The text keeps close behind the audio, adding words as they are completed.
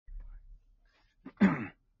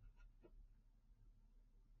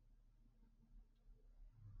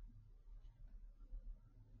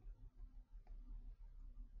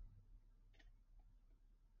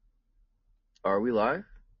Are we live?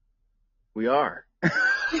 We are.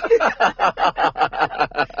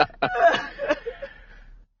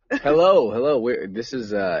 Hello. This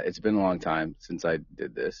is it's been a long time since I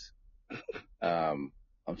did this. I'm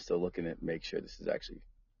still looking to make sure this is actually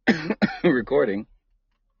recording.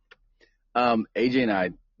 AJ and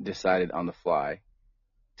I decided on the fly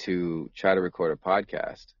to try to record a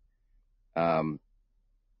podcast.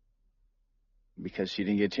 Because she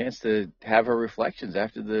didn't get a chance to have her reflections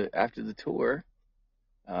after the tour.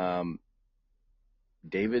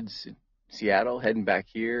 David's in Seattle, heading back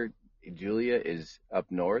here. Julia is up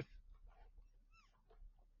north,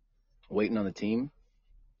 waiting on the team.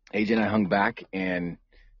 AJ and I hung back and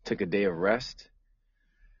took a day of rest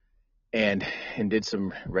and did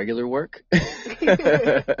some regular work,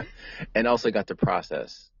 and also got to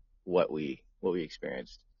process what we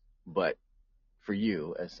experienced. But for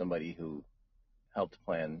you, as somebody who helped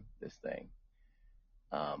plan this thing,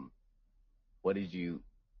 what's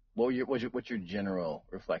your general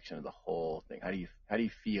reflection of the whole thing? How do you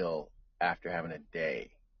feel after having a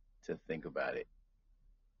day to think about it?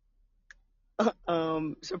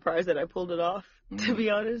 Surprised that I pulled it off, to be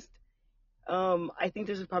honest. I think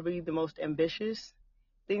this is probably the most ambitious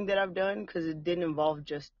thing that I've done because it didn't involve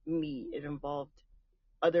just me. It involved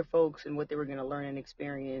other folks and what they were going to learn and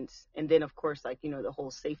experience. And then, of course, the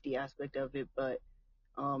whole safety aspect of it. But,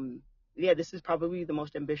 yeah, this is probably the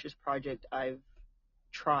most ambitious project I've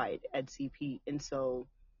tried at CP. And so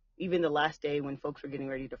even the last day when folks were getting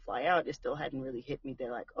ready to fly out, it still hadn't really hit me.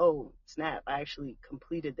 They're like, oh, snap, I actually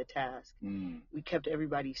completed the task. We kept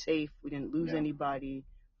everybody safe. We didn't lose anybody.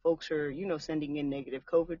 Folks are, sending in negative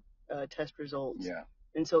COVID test results. Yeah.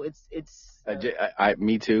 And so it's.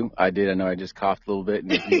 Me too. I did. I know I just coughed a little bit.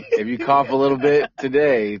 And if you cough a little bit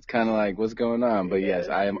today, it's kind of like, what's going on? But yes,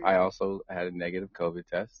 I also had a negative COVID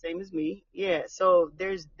test. Same as me. Yeah. So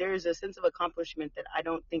there's a sense of accomplishment that I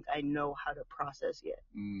don't think I know how to process yet.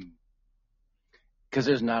 Because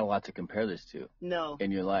there's not a lot to compare this to. No.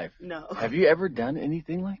 In your life. No. Have you ever done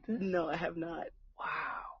anything like this? No, I have not.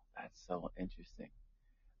 Wow, that's so interesting.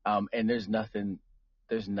 And there's nothing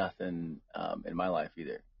in my life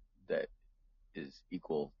either that is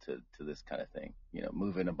equal to this kind of thing.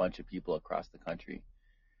 Moving a bunch of people across the country.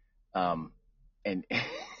 And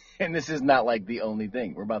and this is not like the only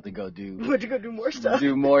thing. We're about to go do. We're to go do more stuff.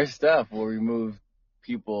 Do more stuff where we move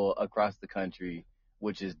people across the country,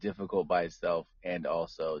 which is difficult by itself, and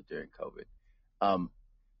also during COVID.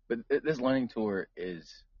 But this learning tour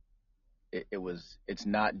it's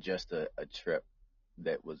not just a trip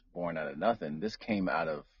that was born out of nothing. This came out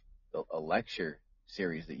of a lecture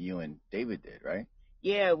series that you and David did, right?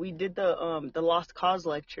 Yeah, we did the Lost Cause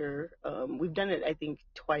lecture. We've done it, I think,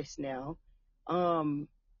 twice now. And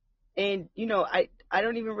I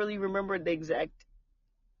don't even really remember the exact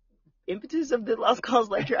impetus of the Lost Cause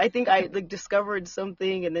lecture. I think I discovered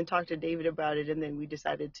something and then talked to David about it, and then we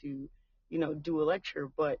decided to, do a lecture.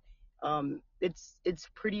 But it's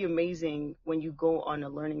pretty amazing when you go on a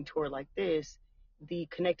learning tour like this, the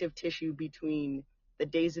connective tissue between the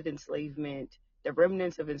days of enslavement, the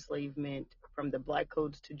remnants of enslavement, from the Black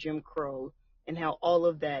Codes to Jim Crow, and how all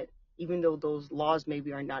of that, even though those laws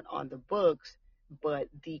maybe are not on the books, but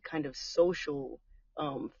the kind of social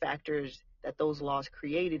factors that those laws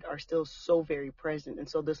created are still so very present. And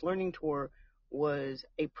so this learning tour was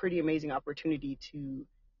a pretty amazing opportunity to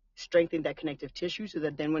strengthen that connective tissue so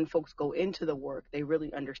that then when folks go into the work, they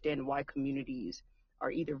really understand why communities are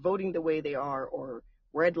either voting the way they are or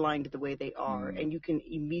redlined the way they are. And you can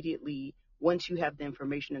immediately, once you have the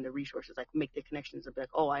information and the resources, make the connections of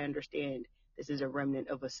oh, I understand this is a remnant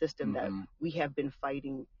of a system that we have been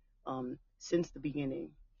fighting since the beginning.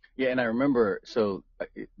 Yeah, and I remember, so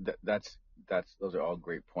that's those are all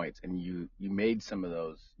great points. And you made some of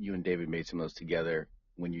those, you and David made some of those together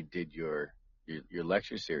when you did your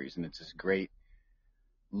lecture series. And it's this great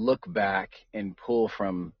look back and pull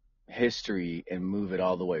from history and move it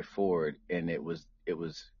all the way forward. And it was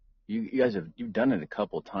you guys you've done it a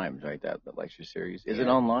couple times, right? That lecture series. Is it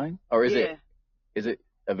online or is it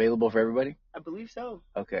available for everybody? I believe so.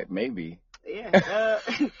 Okay, maybe. Yeah.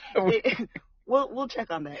 We'll check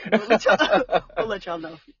on that. We'll let y'all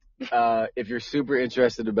know. If you're super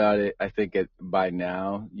interested about it, I think by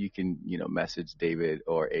now you can, message David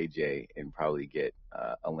or AJ and probably get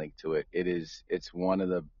a link to it. It's one of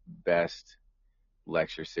the best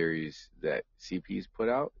lecture series that CP's put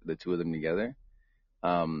out, the two of them together.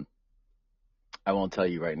 I won't tell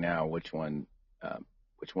you right now which one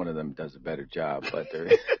of them does a better job, but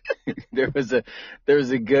there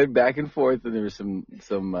was a good back and forth, and there was some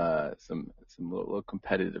little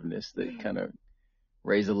competitiveness that kind of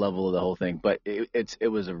raise the level of the whole thing. But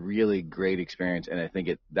it was a really great experience, and I think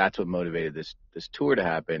that's what motivated this tour to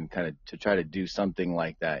happen, kind of to try to do something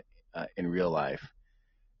like that in real life.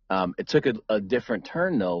 It took a different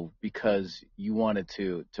turn though, because you wanted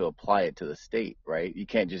to apply it to the state, right? You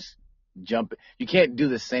can't just you can't do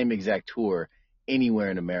the same exact tour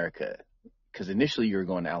anywhere in America, because initially you were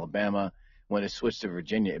going to Alabama. When it switched to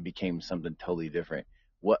Virginia, it became something totally different.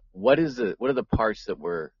 What are the parts that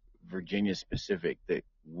were Virginia specific that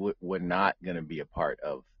were not going to be a part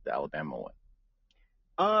of the Alabama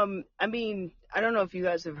one? I mean, I don't know if you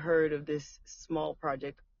guys have heard of this small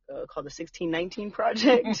project called the 1619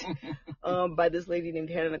 Project by this lady named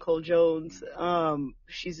Hannah Nicole Jones.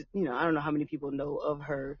 She's, I don't know how many people know of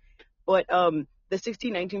her, but the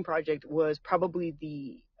 1619 Project was probably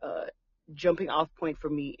the jumping off point for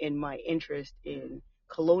me in my interest in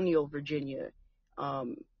colonial Virginia.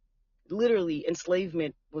 Literally,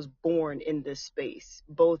 enslavement was born in this space,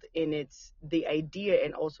 both in the idea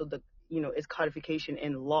and also its codification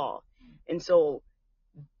in law. And so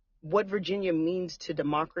what Virginia means to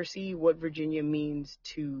democracy, what Virginia means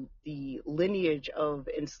to the lineage of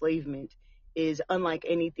enslavement is unlike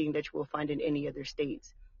anything that you will find in any other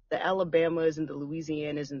states. The Alabamas and the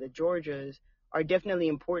Louisianas and the Georgias are definitely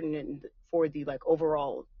important for the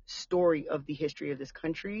overall story of the history of this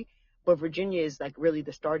country, but Virginia is really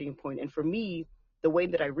the starting point. And for me, the way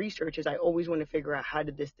that I research is I always want to figure out, how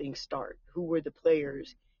did this thing start? Who were the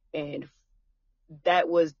players? And that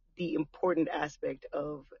was the important aspect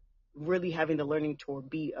of really having the learning tour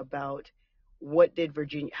be about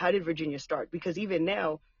how did Virginia start? Because even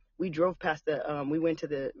now, we drove past we went to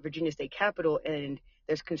the Virginia State Capitol, and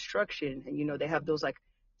there's construction, and they have those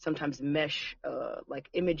sometimes mesh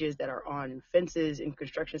images that are on fences in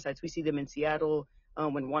construction sites. We see them in Seattle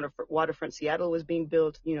when Waterfront Seattle was being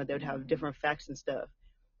built. They would have different facts and stuff,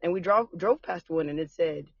 and we drove past one, and it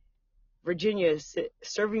said, Virginia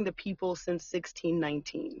serving the people since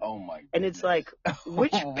 1619. Oh my goodness. And it's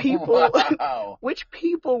which people which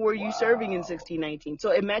people were you serving in 1619?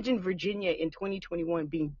 So imagine Virginia in 2021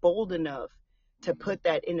 being bold enough to put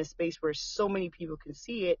that in a space where so many people can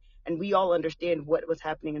see it, and we all understand what was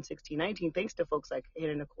happening in 1619 thanks to folks like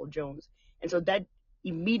Hannah Nicole Jones. And so that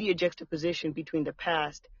immediate juxtaposition between the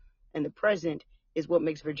past and the present is what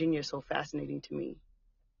makes Virginia so fascinating to me.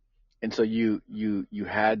 And so you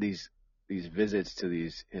had these visits to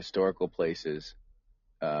these historical places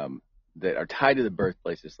that are tied to the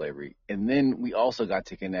birthplace of slavery. And then we also got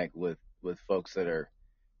to connect with folks that are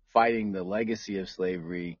fighting the legacy of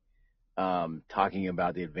slavery, talking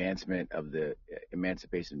about the advancement of the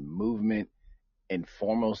emancipation movement in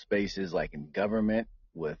formal spaces like in government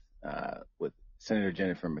with Senator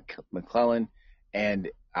Jennifer McClellan, and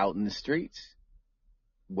out in the streets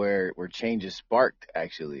where change is sparked,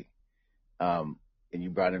 actually. And you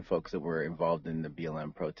brought in folks that were involved in the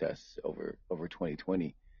BLM protests over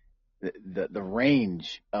 2020. The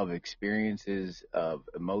range of experiences, of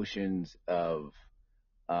emotions, of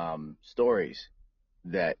stories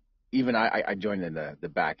that even I joined in the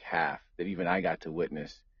back half, that even I got to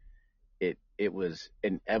witness. It was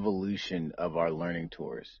an evolution of our learning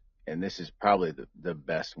tours, and this is probably the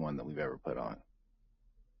best one that we've ever put on.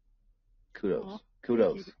 Kudos.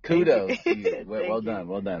 Kudos. Well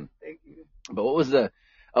done. Thank you. But what was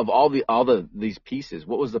of these pieces,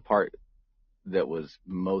 what was the part that was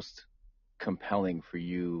most compelling for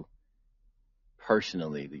you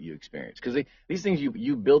personally that you experienced? Because these things,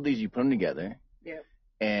 you build these, you put them together. Yeah.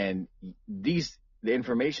 And the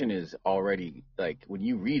information is already, when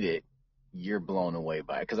you read it, you're blown away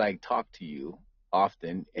by it. Because I talk to you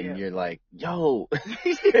often, and you're like, yo,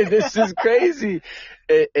 this is crazy.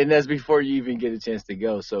 And that's before you even get a chance to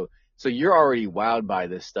go. So you're already wowed by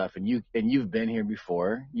this stuff, and you've been here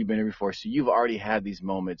before. So you've already had these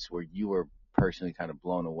moments where you were personally kind of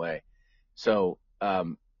blown away. So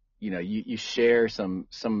you share some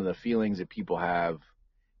of the feelings that people have,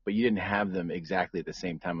 but you didn't have them exactly at the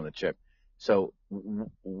same time on the trip. So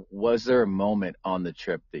was there a moment on the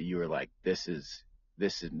trip that you were like, this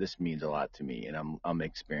means a lot to me, and I'm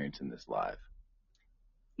experiencing this live?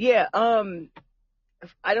 Yeah.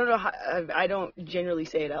 I don't know how, I don't generally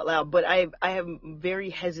say it out loud, but I am very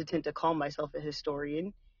hesitant to call myself a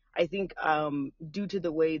historian. I think due to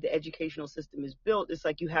the way the educational system is built, it's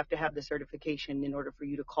you have to have the certification in order for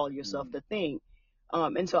you to call yourself the thing.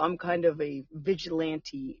 And so I'm kind of a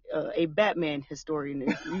vigilante, a Batman historian,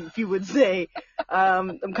 if you would say.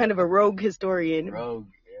 I'm kind of a rogue historian. Rogue.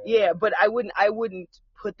 Yeah, but I wouldn't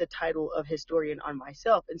put the title of historian on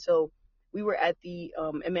myself. And so we were at the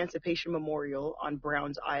Emancipation Memorial on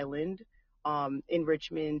Browns Island in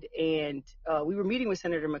Richmond, and we were meeting with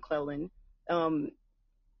Senator McClellan.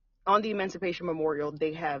 on the Emancipation Memorial,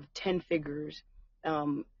 they have 10 figures,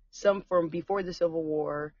 some from before the Civil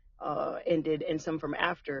War ended and some from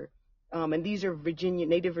after. And these are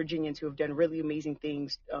Native Virginians who have done really amazing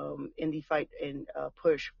things in the fight and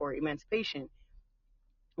push for emancipation.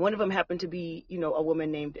 One of them happened to be, a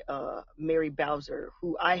woman named Mary Bowser,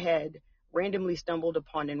 who I had randomly stumbled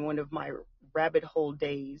upon in one of my rabbit hole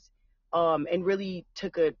days, and really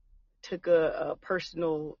took a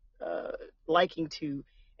personal liking to.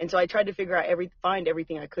 And so I tried to find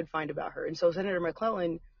everything I could find about her. And so Senator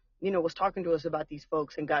McClellan, was talking to us about these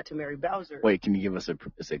folks and got to Mary Bowser. Wait, can you give us a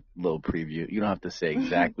little preview? You don't have to say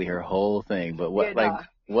exactly her whole thing, but what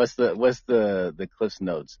what's the Cliff's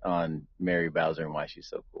Notes on Mary Bowser and why she's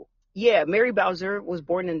so cool? Yeah, Mary Bowser was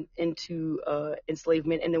born into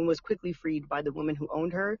enslavement and then was quickly freed by the woman who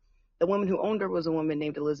owned her. The woman who owned her was a woman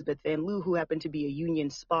named Elizabeth Van Lew, who happened to be a Union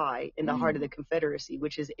spy in the heart of the Confederacy,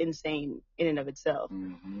 which is insane in and of itself.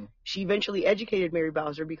 Mm-hmm. She eventually educated Mary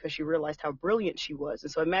Bowser because she realized how brilliant she was.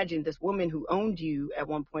 And so imagine this woman who owned you at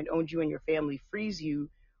one point, owned you and your family, frees you,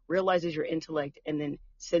 realizes your intellect, and then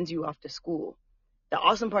sends you off to school. The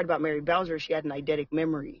awesome part about Mary Bowser is she had an eidetic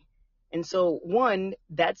memory. And so, one,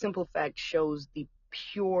 that simple fact shows the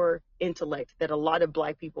pure intellect that a lot of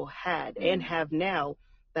Black people had and have now,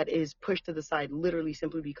 that is pushed to the side literally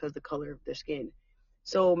simply because the color of their skin.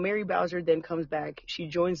 So Mary Bowser then comes back, she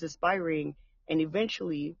joins the spy ring, and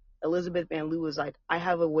eventually Elizabeth Van Lew was like, I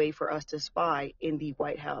have a way for us to spy in the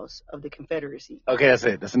White House of the Confederacy. Okay, that's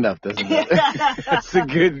it. That's enough. That's a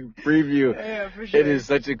good preview. Yeah, for sure. It is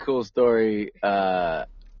such a cool story. There's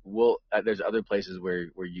other places where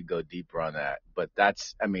you go deeper on that, but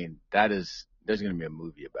there's going to be a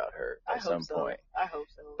movie about her at some point. I hope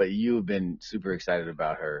so. But you've been super excited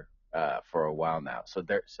about her for a while now.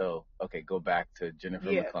 So okay, go back to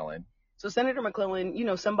Jennifer McClellan. So Senator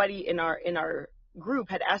McClellan, somebody in our group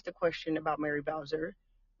had asked a question about Mary Bowser.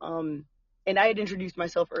 And I had introduced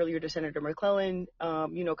myself earlier to Senator McClellan,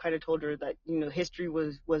 kind of told her that, history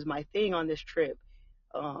was my thing on this trip,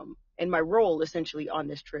 and my role essentially on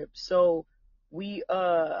this trip. So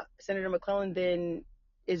Senator McClellan then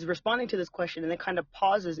is responding to this question and then kind of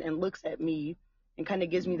pauses and looks at me and kind of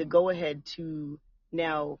gives me the go ahead to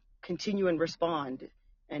now continue and respond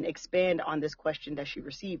and expand on this question that she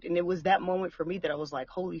received. And it was that moment for me that I was like,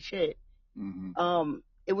 holy shit. Mm-hmm.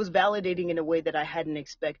 It was validating in a way that I hadn't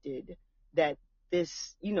expected, that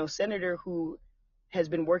this, senator who has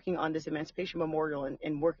been working on this Emancipation Memorial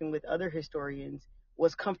and working with other historians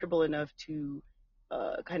was comfortable enough to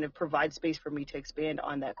kind of provide space for me to expand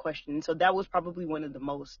on that question. And so that was probably one of the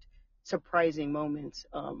most surprising moments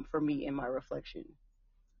for me in my reflection.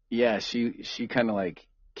 Yeah, she kind of like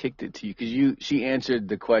kicked it to you because she answered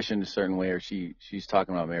the question a certain way, or she's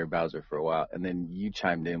talking about Mary Bowser for a while, and then you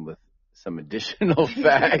chimed in with some additional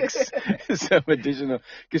facts,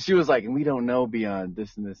 because she was like, and we don't know beyond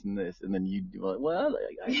this and this and this, and then you were like, well,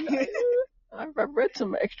 I read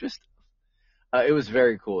some extra stuff. It was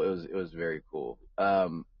very cool. It was very cool.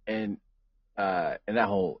 And that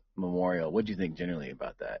whole memorial, what do you think generally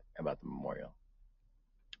about the memorial?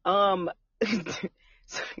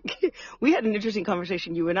 We had an interesting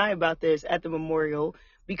conversation, you and I, about this at the memorial,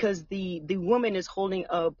 because the woman is holding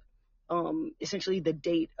up essentially the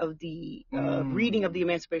date of the reading of the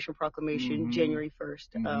Emancipation Proclamation, January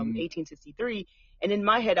 1st, 1863. And in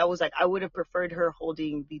my head, I was like, I would have preferred her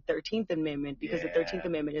holding the 13th Amendment, because the 13th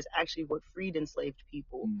Amendment is actually what freed enslaved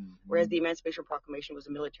people, whereas the Emancipation Proclamation was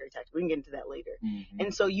a military tactic. We can get into that later.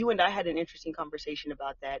 And so you and I had an interesting conversation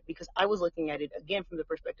about that, because I was looking at it, again, from the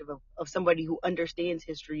perspective of somebody who understands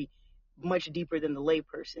history much deeper than the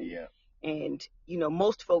layperson. Yeah. And,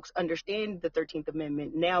 most folks understand the 13th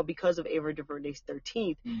Amendment now because of Ava DuVernay's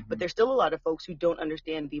 13th, but there's still a lot of folks who don't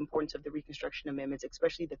understand the importance of the Reconstruction Amendments,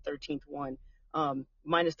 especially the 13th one,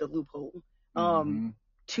 minus the loophole,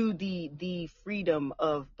 to the freedom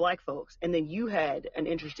of Black folks. And then you had an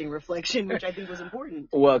interesting reflection, which I think was important.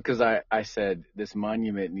 Well, because I said this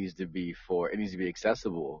monument needs to be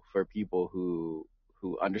accessible for people who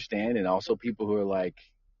understand, and also people who are like,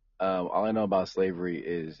 all I know about slavery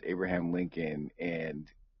is Abraham Lincoln and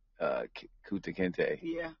Kunta Kinte.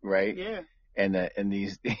 Yeah. Right. Yeah. And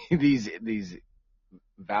these these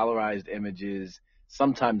valorized images,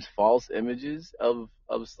 sometimes false images of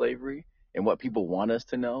slavery and what people want us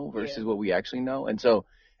to know versus what we actually know. And so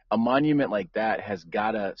a monument like that has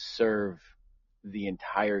gotta serve the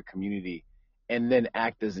entire community and then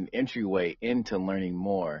act as an entryway into learning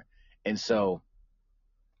more. And so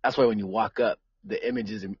that's why when you walk up, the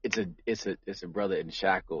images, it's a brother in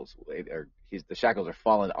shackles, or the shackles are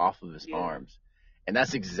falling off of his arms, and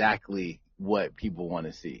that's exactly what people want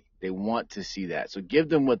to see. They want to see that. So give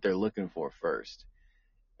them what they're looking for first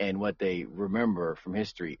and what they remember from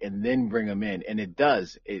history, and then bring them in. And it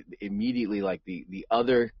does. It immediately, like the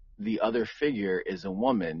other figure is a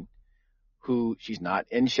woman who, she's not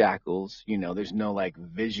in shackles. You know, there's no like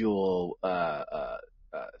visual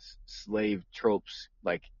slave tropes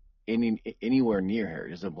like anywhere near her.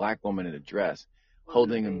 There's a black woman in a dress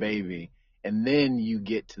holding a baby, and then you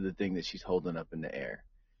get to the thing that she's holding up in the air,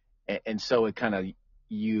 and so it kind of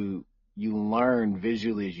you learn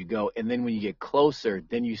visually as you go, and then when you get closer,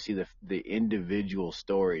 then you see the individual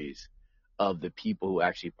stories of the people who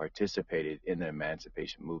actually participated in the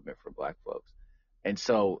emancipation movement for black folks. And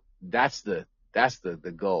so that's the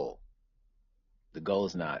goal. The goal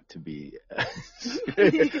is not to be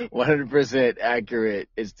 100% accurate.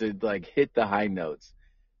 It's to like hit the high notes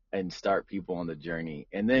and start people on the journey.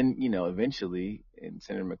 And then, you know, eventually, and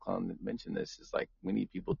Senator McClellan mentioned this, is like we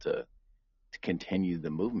need people to continue the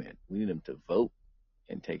movement. We need them to vote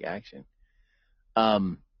and take action.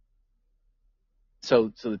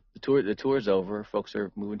 So the tour is over. Folks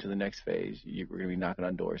are moving to the next phase. We're going to be knocking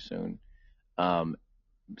on doors soon.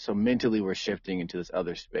 So mentally we're shifting into this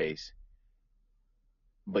other space.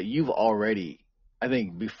 But you've already, I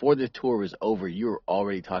think before the tour was over, you were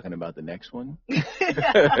already talking about the next one.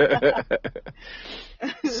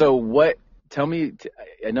 So tell me,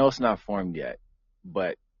 I know it's not formed yet,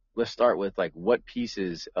 but let's start with like what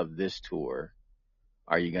pieces of this tour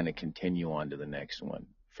are you going to continue on to the next one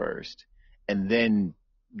first? And then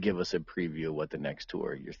give us a preview of what the next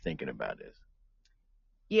tour you're thinking about is.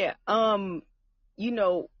 Yeah. You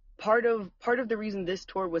know, part of the reason this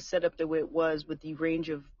tour was set up the way it was, with the range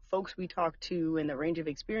of folks we talked to and the range of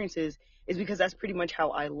experiences, is because that's pretty much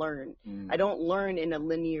how I learn. I don't learn in a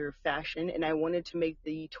linear fashion, and I wanted to make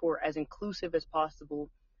the tour as inclusive as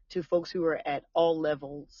possible to folks who are at all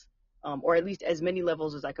levels, or at least as many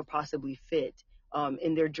levels as I could possibly fit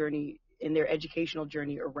in their journey, in their educational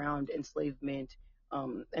journey around enslavement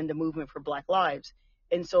and the movement for Black lives.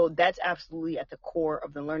 And so that's absolutely at the core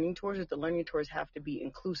of the learning tours, is the learning tours have to be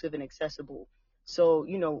inclusive and accessible. So,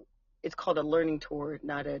 you know, it's called a learning tour,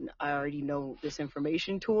 not an I already know this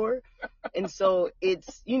information tour. And so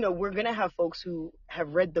it's, you know, we're going to have folks who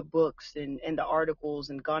have read the books and the articles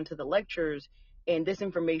and gone to the lectures, and this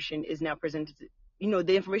information is now presented to, you know,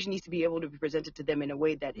 the information needs to be able to be presented to them in a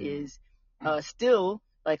way that is still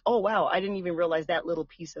like, oh, wow, I didn't even realize that little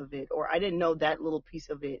piece of it, or I didn't know that little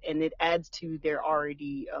piece of it. And it adds to their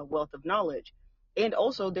already wealth of knowledge. And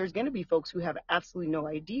also there's going to be folks who have absolutely no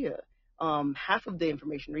idea half of the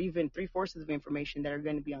information, or even 3/4 of the information that are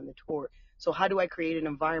going to be on the tour. So how do I create an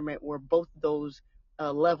environment where both those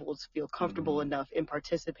levels feel comfortable enough in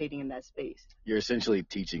participating in that space? You're essentially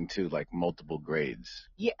teaching to like multiple grades.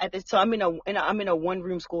 Yeah, so I'm in a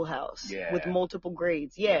one-room schoolhouse with multiple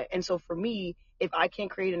grades. Yeah, and so for me, if I can't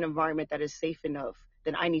create an environment that is safe enough,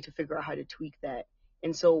 then I need to figure out how to tweak that.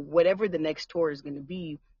 And so whatever the next tour is going to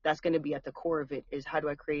be, that's going to be at the core of it, is how do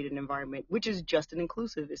I create an environment which is just and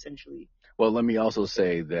inclusive, essentially. Well, let me also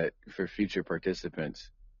say that for future participants,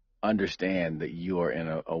 understand that you are in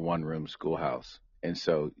a one-room schoolhouse. And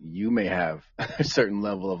so you may have a certain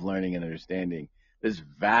level of learning and understanding that's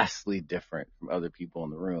vastly different from other people in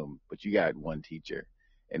the room, but you got one teacher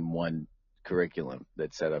and one curriculum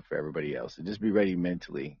that's set up for everybody else. So just be ready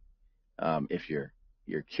mentally if you're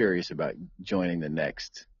curious about joining the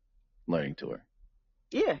next learning tour.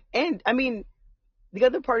 Yeah, and I mean, the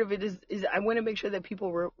other part of it is I want to make sure that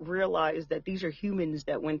people realize that these are humans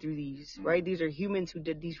that went through these, right? These are humans who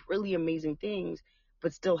did these really amazing things,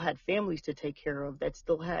 but still had families to take care of, that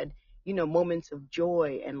still had, you know, moments of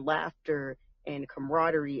joy and laughter and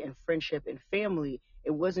camaraderie and friendship and family.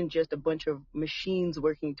 It wasn't just a bunch of machines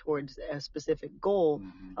working towards a specific goal.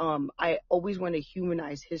 I always want to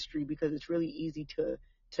humanize history, because it's really easy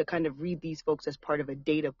to kind of read these folks as part of a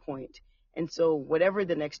data point. And so whatever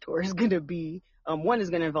the next tour is going to be, one is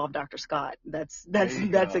going to involve Dr. Scott. That's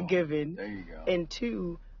a given. There you go. And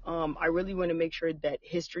two, I really want to make sure that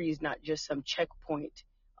history is not just some checkpoint,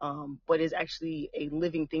 but is actually a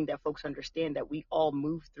living thing that folks understand that we all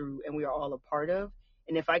move through and we are all a part of.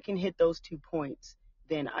 And if I can hit those 2 points,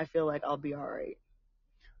 then I feel like I'll be all right.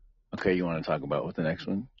 Okay, you want to talk about what the next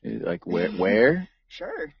one is? Like where?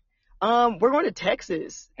 Sure. We're going to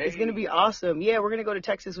Texas. Hey. It's going to be awesome. Yeah, we're going to go to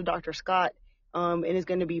Texas with Dr. Scott. And it's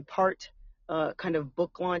going to be part kind of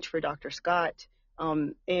book launch for Dr. Scott.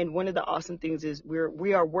 And one of the awesome things is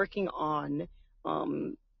we are working on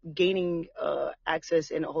gaining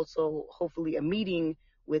access, and also hopefully a meeting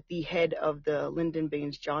with the head of the Lyndon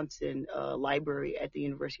Baines Johnson Library at the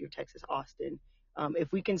University of Texas, Austin.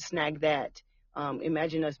 If we can snag that,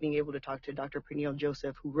 imagine us being able to talk to Dr. Peniel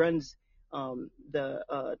Joseph, who runs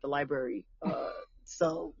the library.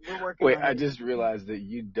 So we're working Wait, on I it. just realized that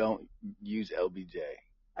you don't use LBJ.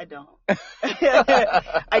 I don't.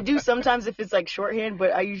 I do sometimes if it's like shorthand,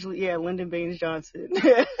 but I usually, Lyndon Baines Johnson.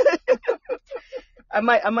 I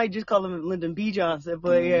might just call him Lyndon B. Johnson,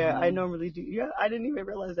 but yeah, I normally do. Yeah, I didn't even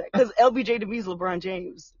realize that because LBJ to me is LeBron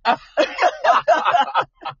James.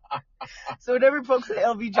 So whenever folks say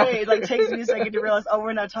LBJ, it like takes me a second to realize, oh,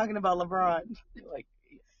 we're not talking about LeBron. Like,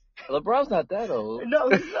 LeBron's not that old. No,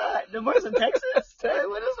 he's not. LeBron's in Texas.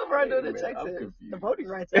 What is LeBron doing in Texas? The Voting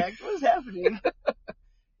Rights Act. What is happening?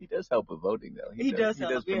 He does help with voting, though. He does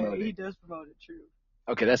help. Promote He does promote it. True.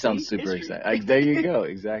 Okay, that sounds super exciting. There you go.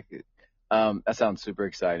 Exactly. That sounds super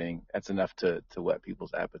exciting. That's enough to whet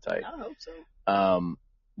people's appetite. I hope so.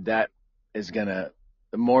 That is gonna.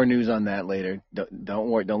 More news on that later. Don't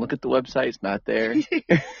worry. Don't look at the website. It's not there.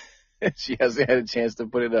 She hasn't had a chance to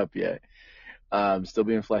put it up yet. Still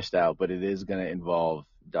being fleshed out, but it is gonna involve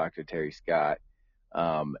Dr. Terry Scott,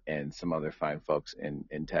 and some other fine folks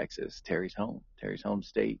in Texas. Terry's home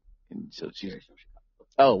state, and so she's.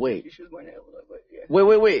 Oh wait. She was born in Illinois, but yeah.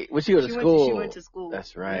 Wait. Where she go to school? She went to school.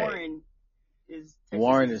 That's right.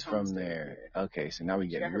 Warren is from there. Yeah. Okay, so now we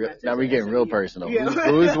getting real personal. Yeah.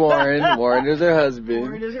 Who's Warren? Warren is her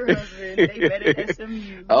husband. They met at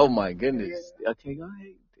SMU. Oh my goodness. Yeah. Okay, go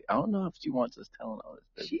ahead. I don't know if she wants us telling all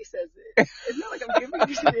this. She says it. It's not like I'm giving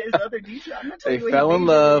you his other details. I'm not telling you. They fell in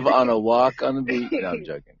love on a walk on the beach. No, I'm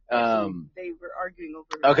joking. They were arguing over.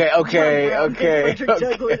 Okay.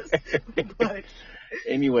 Douglas, but.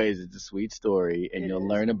 Anyways, it's a sweet story, and you'll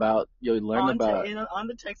learn about on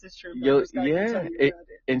the Texas trip. And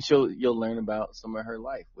you'll learn about some of her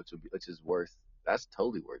life, which is that's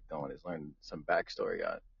totally worth going. Is learn some backstory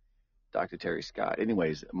on Dr. Terry Scott.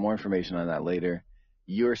 Anyways, more information on that later.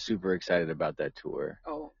 You're super excited about that tour.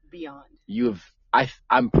 Oh, beyond.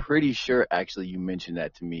 I'm pretty sure actually you mentioned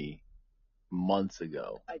that to me months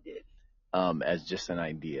ago. I did. As just an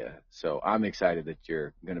idea. So I'm excited that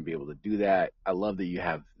you're going to be able to do that. I love that you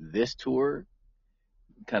have this tour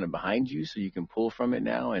kind of behind you so you can pull from it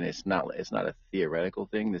now. And it's not a theoretical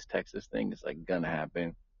thing. This Texas thing is like going to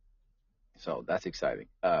happen. So that's exciting.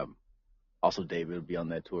 Also David will be on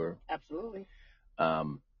that tour. Absolutely.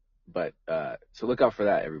 But so look out for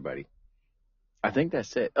that, everybody. I think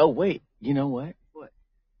that's it. Oh, wait, you know what? What?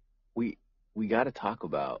 We got to talk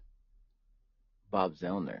about Bob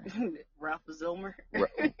Zellner. Ralph Zellmer.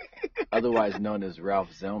 Otherwise known as Ralph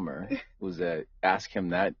Zellmer, was a Ask Him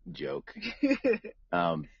That joke.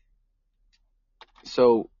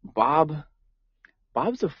 So Bob's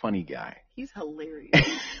a funny guy. He's hilarious.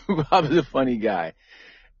 Bob is a funny guy.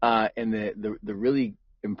 And the really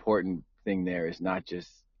important thing there is not just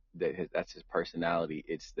that's his personality.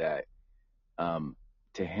 It's that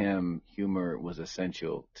to him, humor was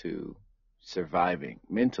essential to surviving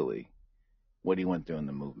mentally what he went through in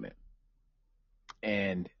the movement.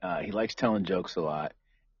 And he likes telling jokes a lot.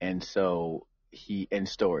 And so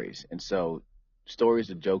stories. And so stories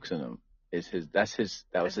with jokes in them that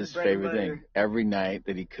was his favorite thing. Every night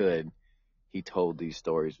that he could, he told these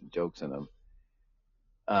stories with jokes in them.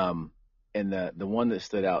 And the one that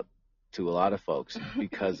stood out to a lot of folks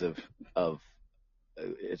because of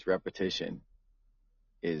its repetition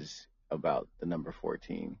is about the number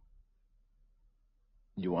 14.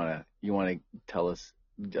 You wanna tell us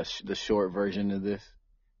the short version of this?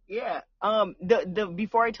 Yeah.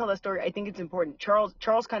 Before I tell that story, I think it's important.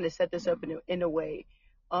 Charles kind of set this up in a way.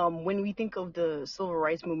 When we think of the civil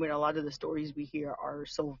rights movement, a lot of the stories we hear are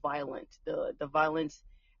so violent. The violence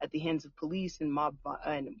at the hands of police and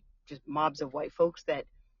just mobs of white folks that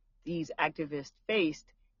these activists faced.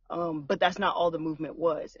 But that's not all the movement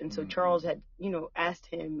was. And so Charles had,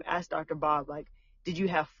 asked Dr. Bob, like, did you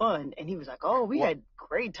have fun? And he was like, oh, we had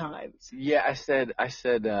great times. Yeah, I said, I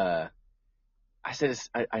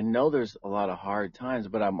know there's a lot of hard times,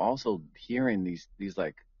 but I'm also hearing these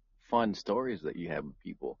like fun stories that you have with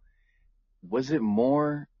people. Was it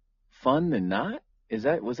more fun than not? Is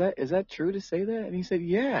that true to say that? And he said,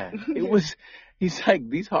 yeah, it was. He's like,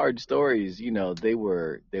 these hard stories, they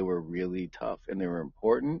were really tough and they were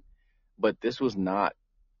important, but this was not.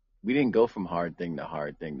 We didn't go from hard thing to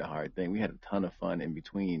hard thing to hard thing. We had a ton of fun in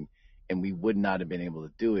between, and we would not have been able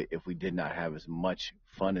to do it if we did not have as much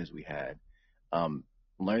fun as we had.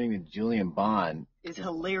 Learning that Julian Bond is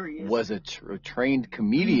hilarious. Was a trained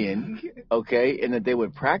comedian, okay, and that they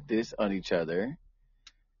would practice on each other,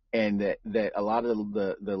 and that a lot of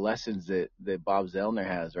the lessons that Bob Zellner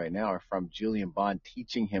has right now are from Julian Bond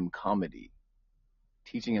teaching him comedy,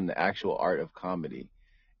 teaching him the actual art of comedy.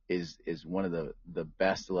 is one of the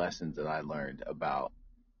best lessons that I learned about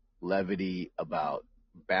levity, about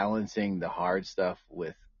balancing the hard stuff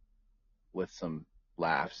with some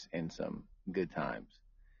laughs and some good times.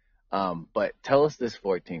 But tell us this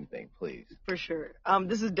 14 thing, please. For sure.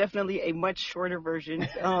 This is definitely a much shorter version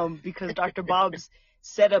because Dr. Bob's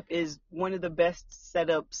setup is one of the best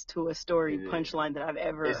setups to a story punchline that I've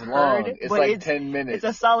ever It's heard. long. It's but like 10 minutes.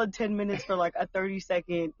 It's a solid 10 minutes for like a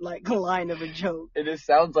 30-second like line of a joke. And it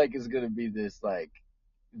sounds like it's gonna be this like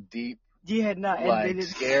deep, like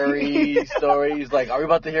scary stories. Like, are we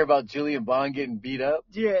about to hear about Julian Bond getting beat up?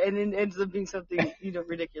 Yeah, and then ends up being something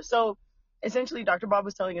ridiculous. So essentially, Dr. Bob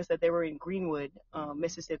was telling us that they were in Greenwood,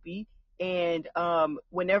 Mississippi. And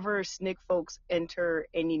whenever SNCC folks enter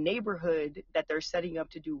any neighborhood that they're setting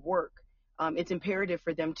up to do work, it's imperative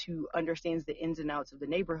for them to understand the ins and outs of the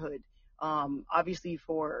neighborhood. Obviously,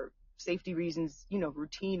 for safety reasons,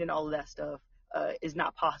 routine and all of that stuff is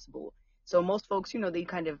not possible. So most folks, they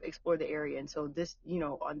kind of explore the area. And so this,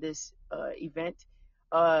 on this event,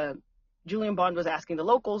 Julian Bond was asking the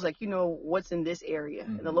locals, like, what's in this area?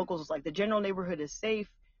 Mm-hmm. And the locals was like, the general neighborhood is safe,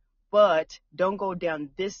 but don't go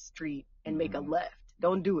down this street and make a left.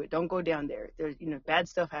 Don't do it. Don't go down there. There's, bad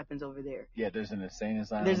stuff happens over there. Yeah, there's an insane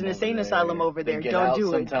asylum. There's an insane asylum over there. Don't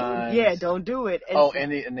do it. Yeah, don't do it.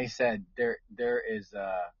 And they said there is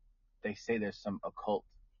they say there's some occult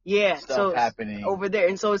stuff happening over there,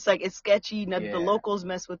 and so it's like it's sketchy. None of the locals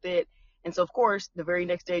mess with it. And so, of course, the very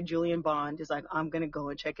next day, Julian Bond is like, I'm going to go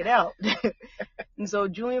and check it out. And so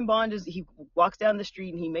Julian Bond he walks down the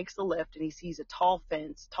street and he makes the left and he sees a tall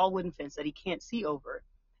wooden fence that he can't see over.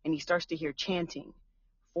 And he starts to hear chanting,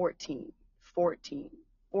 14, 14,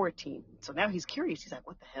 14. So now he's curious. He's like,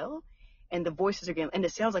 what the hell? And the voices are getting, and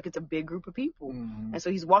it sounds like it's a big group of people. Mm-hmm. And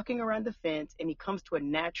so he's walking around the fence and he comes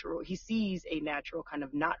to he sees a natural kind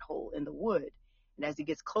of knot hole in the wood. And as he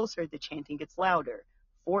gets closer, the chanting gets louder.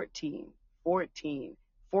 14, 14,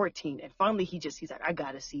 14. And finally he's like, I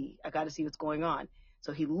gotta see what's going on.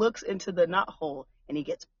 So he looks into the knot hole and he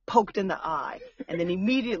gets poked in the eye. And then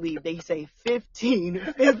immediately they say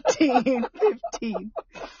 15, 15, 15.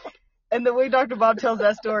 And the way Dr. Bob tells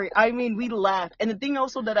that story, I mean, we laugh. And the thing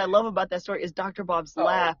also that I love about that story is Dr. Bob's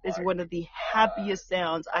laugh is one of the happiest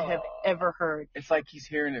sounds I have ever heard. It's like he's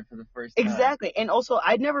hearing it for the first time. Exactly. And also,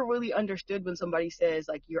 I never really understood when somebody says,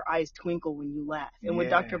 like, your eyes twinkle when you laugh. And with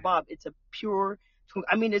Dr. Bob, it's a pure twinkle.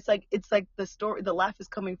 I mean, it's like the laugh is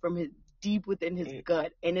coming from his deep within his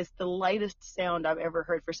gut. And it's the lightest sound I've ever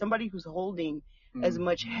heard. For somebody who's holding as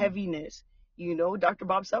much heaviness, Dr.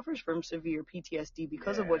 Bob suffers from severe PTSD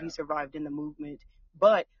because of what he survived in the movement.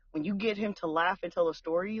 But when you get him to laugh and tell a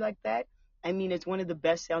story like that, I mean, it's one of the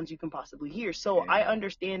best sounds you can possibly hear. So I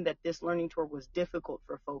understand that this learning tour was difficult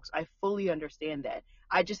for folks. I fully understand that.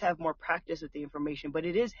 I just have more practice with the information, but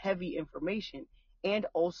it is heavy information. And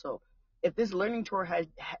also, if this learning tour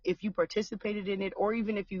if you participated in it, or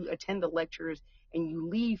even if you attend the lectures and you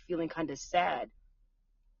leave feeling kind of sad,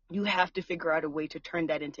 you have to figure out a way to turn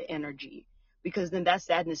that into energy. Because then that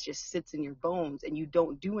sadness just sits in your bones and you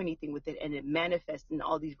don't do anything with it, and it manifests in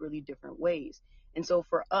all these really different ways. And so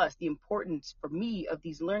for us, the importance for me of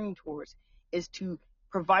these learning tours is to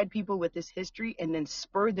provide people with this history and then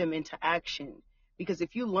spur them into action. Because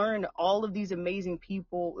if you learn about all of these amazing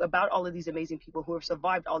people who have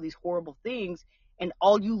survived all these horrible things, and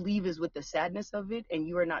all you leave is with the sadness of it, and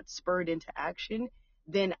you are not spurred into action,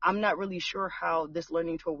 then I'm not really sure how this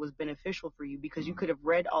learning tour was beneficial for you, because you could have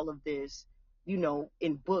read all of this,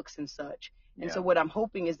 in books and such. And so what I'm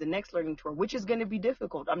hoping is the next learning tour, which is going to be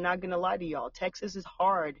difficult. I'm not going to lie to y'all. Texas is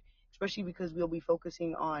hard, especially because we'll be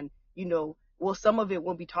focusing on, some of it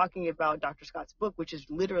we'll be talking about Dr. Scott's book, which is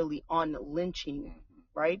literally on lynching,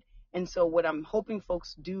 right? And so what I'm hoping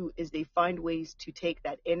folks do is they find ways to take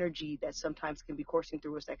that energy that sometimes can be coursing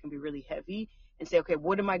through us that can be really heavy and say, okay,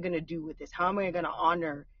 what am I going to do with this? How am I going to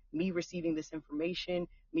honor me receiving this information,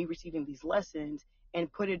 me receiving these lessons, and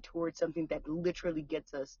put it towards something that literally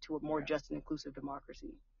gets us to a more just and inclusive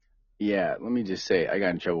democracy? Yeah, let me just say, I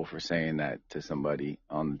got in trouble for saying that to somebody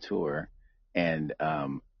on the tour. And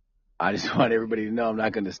I just want everybody to know I'm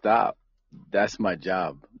not going to stop. That's my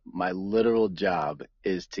job. My literal job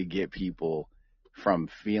is to get people from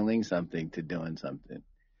feeling something to doing something.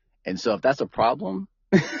 And so if that's a problem,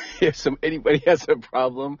 if anybody has a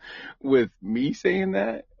problem with me saying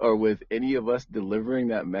that, or with any of us delivering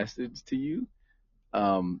that message to you,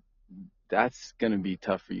 that's going to be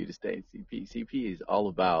tough for you to stay in CP. CP is all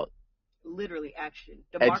about literally action.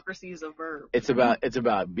 Democracy is a verb. It's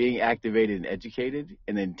about being activated and educated,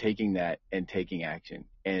 and then taking that and taking action.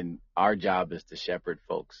 And our job is to shepherd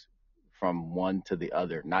folks from one to the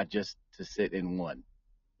other, not just to sit in one.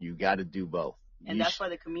 You got to do both. And that's why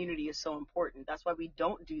the community is so important. That's why we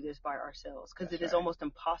don't do this by ourselves, because it is almost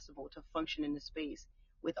impossible to function in the space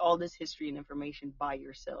with all this history and information by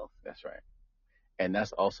yourself. That's right. And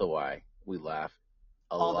that's also why we laugh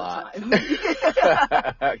all lot. The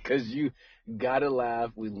time. Because you got to laugh.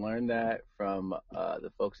 We learned that from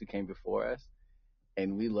the folks who came before us,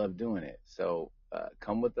 and we love doing it. So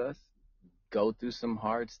come with us, go through some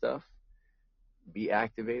hard stuff, be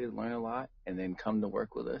activated, learn a lot, and then come to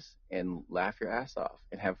work with us and laugh your ass off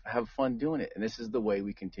and have fun doing it. And this is the way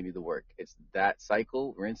we continue the work. It's that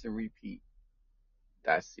cycle, rinse and repeat.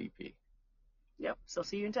 That's CP. Yep. So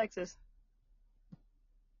see you in Texas.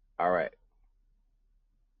 All right.